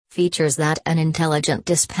Features that an intelligent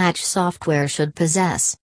dispatch software should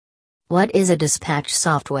possess. What is a dispatch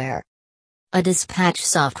software? A dispatch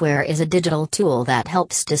software is a digital tool that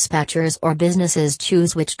helps dispatchers or businesses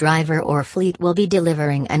choose which driver or fleet will be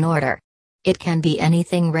delivering an order. It can be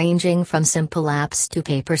anything ranging from simple apps to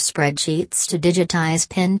paper spreadsheets to digitized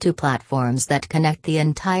PIN to platforms that connect the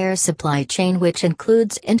entire supply chain, which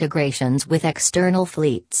includes integrations with external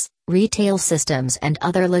fleets, retail systems and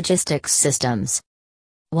other logistics systems.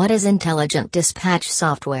 What is intelligent dispatch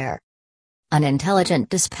software? An intelligent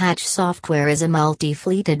dispatch software is a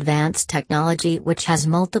multi-fleet advanced technology which has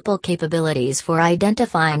multiple capabilities for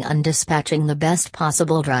identifying and dispatching the best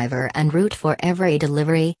possible driver and route for every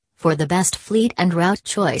delivery, for the best fleet and route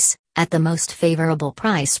choice, at the most favorable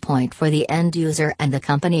price point for the end user and the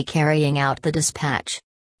company carrying out the dispatch.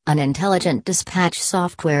 An intelligent dispatch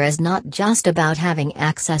software is not just about having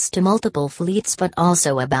access to multiple fleets but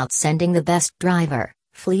also about sending the best driver,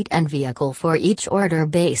 fleet and vehicle for each order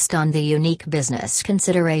based on the unique business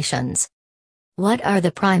considerations. What are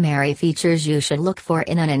the primary features you should look for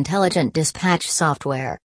in an intelligent dispatch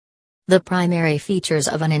software? The primary features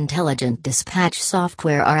of an intelligent dispatch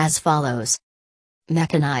software are as follows.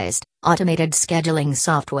 Mechanized, automated scheduling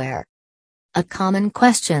software. A common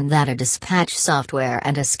question that a dispatch software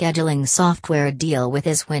and a scheduling software deal with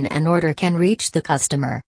is when an order can reach the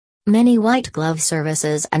customer. Many white glove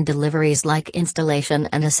services and deliveries like installation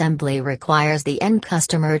and assembly requires the end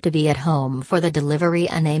customer to be at home for the delivery,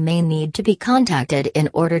 and they may need to be contacted in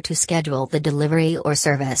order to schedule the delivery or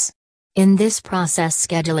service. In this process,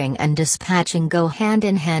 scheduling and dispatching go hand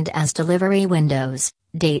in hand as delivery windows,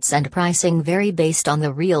 dates and pricing vary based on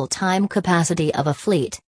the real-time capacity of a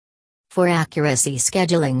fleet. For accuracy,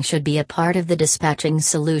 scheduling should be a part of the dispatching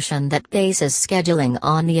solution that bases scheduling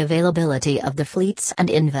on the availability of the fleets and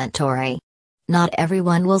inventory. Not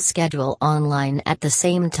everyone will schedule online at the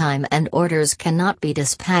same time, and orders cannot be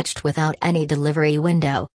dispatched without any delivery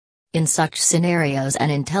window. In such scenarios, an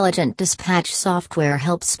intelligent dispatch software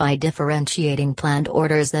helps by differentiating planned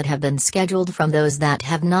orders that have been scheduled from those that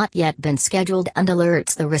have not yet been scheduled and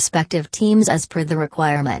alerts the respective teams as per the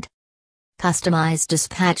requirement. Customized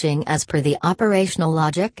dispatching as per the operational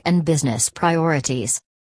logic and business priorities.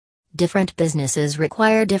 Different businesses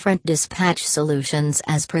require different dispatch solutions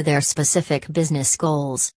as per their specific business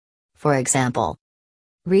goals. For example,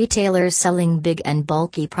 retailers selling big and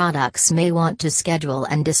bulky products may want to schedule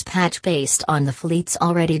and dispatch based on the fleets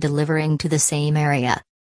already delivering to the same area.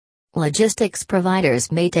 Logistics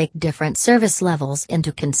providers may take different service levels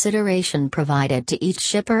into consideration provided to each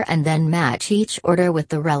shipper and then match each order with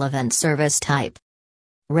the relevant service type.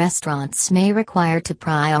 Restaurants may require to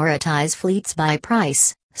prioritize fleets by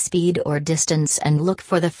price, speed or distance and look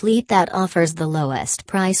for the fleet that offers the lowest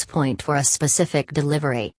price point for a specific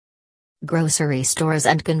delivery. Grocery stores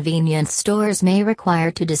and convenience stores may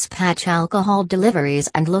require to dispatch alcohol deliveries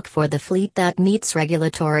and look for the fleet that meets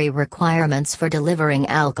regulatory requirements for delivering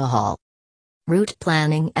alcohol. Route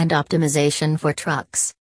planning and optimization for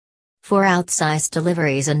trucks. For outsized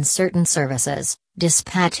deliveries and certain services,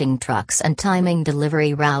 dispatching trucks and timing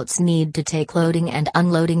delivery routes need to take loading and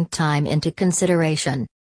unloading time into consideration.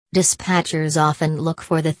 Dispatchers often look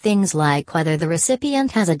for the things like whether the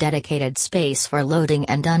recipient has a dedicated space for loading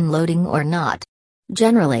and unloading or not.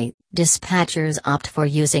 Generally, dispatchers opt for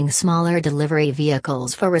using smaller delivery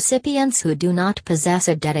vehicles for recipients who do not possess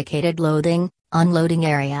a dedicated loading, unloading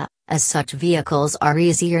area, as such vehicles are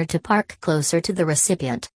easier to park closer to the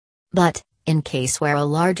recipient. But, in case where a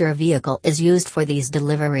larger vehicle is used for these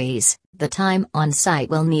deliveries, the time on site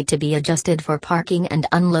will need to be adjusted for parking and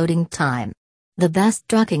unloading time. The best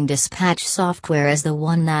trucking dispatch software is the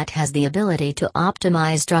one that has the ability to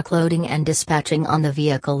optimize truck loading and dispatching on the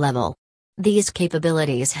vehicle level. These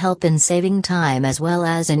capabilities help in saving time as well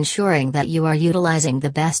as ensuring that you are utilizing the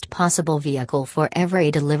best possible vehicle for every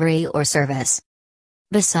delivery or service.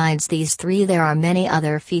 Besides these three, there are many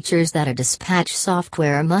other features that a dispatch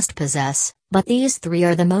software must possess, but these three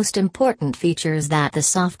are the most important features that the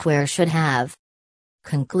software should have.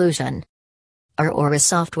 Conclusion. Aurora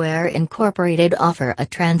Software Incorporated offer a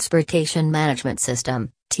transportation management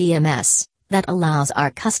system, TMS, that allows our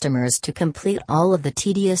customers to complete all of the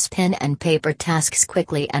tedious pen and paper tasks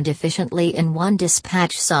quickly and efficiently in one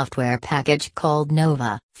dispatch software package called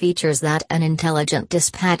Nova, features that an intelligent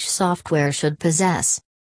dispatch software should possess.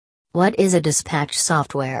 What is a dispatch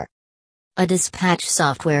software? A dispatch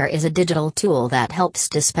software is a digital tool that helps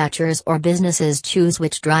dispatchers or businesses choose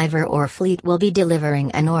which driver or fleet will be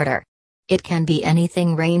delivering an order. It can be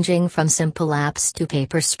anything ranging from simple apps to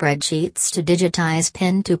paper spreadsheets to digitized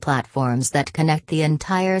PIN to platforms that connect the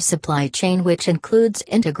entire supply chain, which includes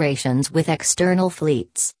integrations with external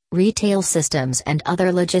fleets, retail systems and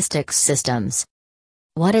other logistics systems.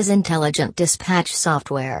 What is intelligent dispatch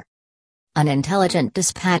software? An intelligent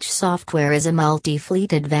dispatch software is a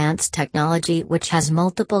multi-fleet advanced technology which has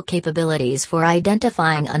multiple capabilities for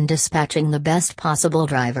identifying and dispatching the best possible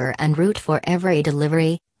driver and route for every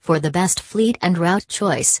delivery, for the best fleet and route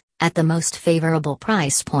choice, at the most favorable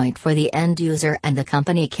price point for the end user and the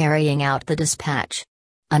company carrying out the dispatch.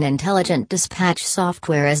 An intelligent dispatch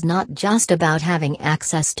software is not just about having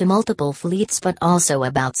access to multiple fleets but also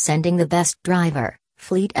about sending the best driver,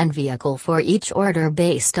 fleet and vehicle for each order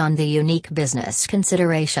based on the unique business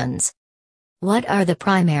considerations. What are the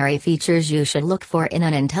primary features you should look for in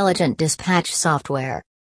an intelligent dispatch software?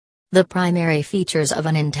 The primary features of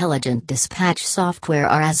an intelligent dispatch software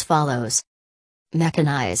are as follows.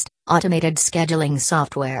 Mechanized, automated scheduling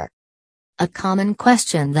software. A common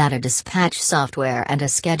question that a dispatch software and a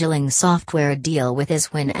scheduling software deal with is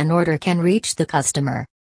when an order can reach the customer.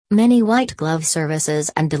 Many white glove services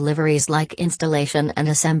and deliveries like installation and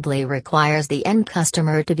assembly requires the end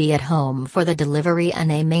customer to be at home for the delivery and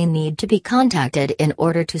they may need to be contacted in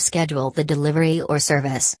order to schedule the delivery or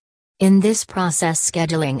service. In this process,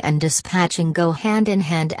 scheduling and dispatching go hand in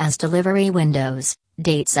hand as delivery windows,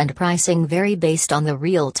 dates and pricing vary based on the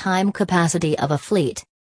real-time capacity of a fleet.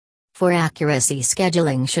 For accuracy,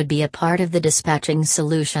 scheduling should be a part of the dispatching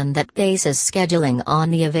solution that bases scheduling on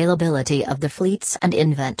the availability of the fleets and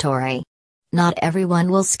inventory. Not everyone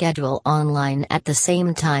will schedule online at the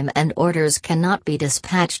same time and orders cannot be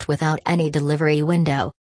dispatched without any delivery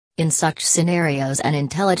window. In such scenarios, an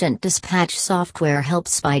intelligent dispatch software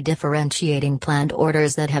helps by differentiating planned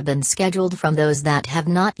orders that have been scheduled from those that have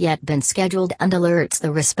not yet been scheduled and alerts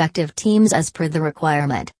the respective teams as per the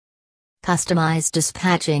requirement. Customized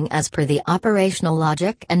dispatching as per the operational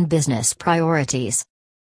logic and business priorities.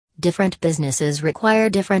 Different businesses require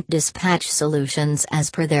different dispatch solutions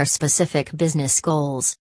as per their specific business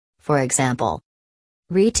goals. For example,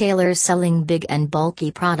 retailers selling big and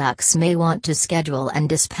bulky products may want to schedule and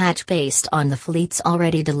dispatch based on the fleets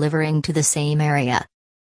already delivering to the same area.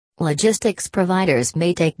 Logistics providers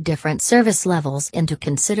may take different service levels into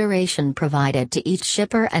consideration provided to each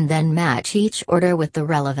shipper and then match each order with the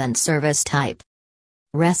relevant service type.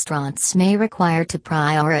 Restaurants may require to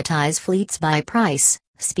prioritize fleets by price,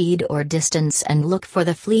 speed or distance and look for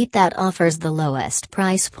the fleet that offers the lowest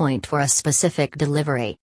price point for a specific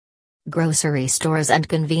delivery. Grocery stores and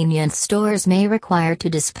convenience stores may require to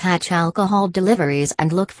dispatch alcohol deliveries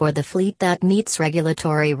and look for the fleet that meets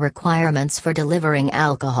regulatory requirements for delivering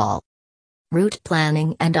alcohol. Route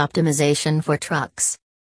planning and optimization for trucks.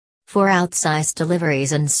 For outsized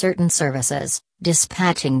deliveries and certain services,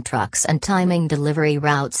 dispatching trucks and timing delivery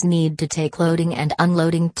routes need to take loading and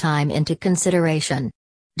unloading time into consideration.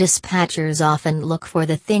 Dispatchers often look for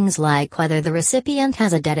the things like whether the recipient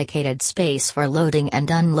has a dedicated space for loading and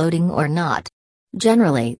unloading or not.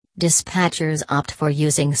 Generally, dispatchers opt for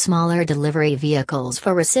using smaller delivery vehicles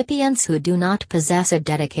for recipients who do not possess a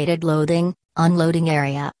dedicated loading, unloading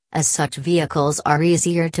area, as such vehicles are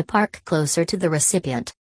easier to park closer to the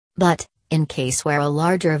recipient. But, in case where a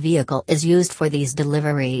larger vehicle is used for these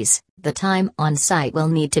deliveries, the time on site will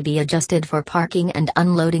need to be adjusted for parking and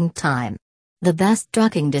unloading time. The best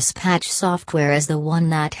trucking dispatch software is the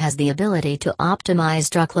one that has the ability to optimize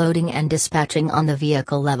truck loading and dispatching on the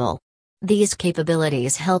vehicle level. These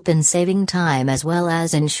capabilities help in saving time as well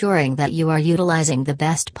as ensuring that you are utilizing the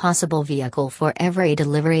best possible vehicle for every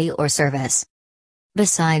delivery or service.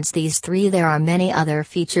 Besides these three, there are many other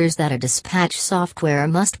features that a dispatch software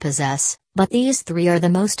must possess, but these three are the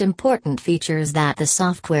most important features that the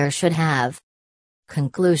software should have.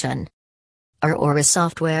 Conclusion. Aurora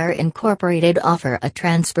Software Incorporated offer a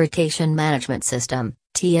transportation management system,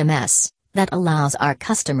 TMS, that allows our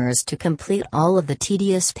customers to complete all of the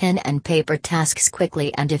tedious pen and paper tasks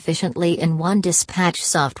quickly and efficiently in one dispatch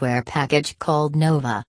software package called Nova.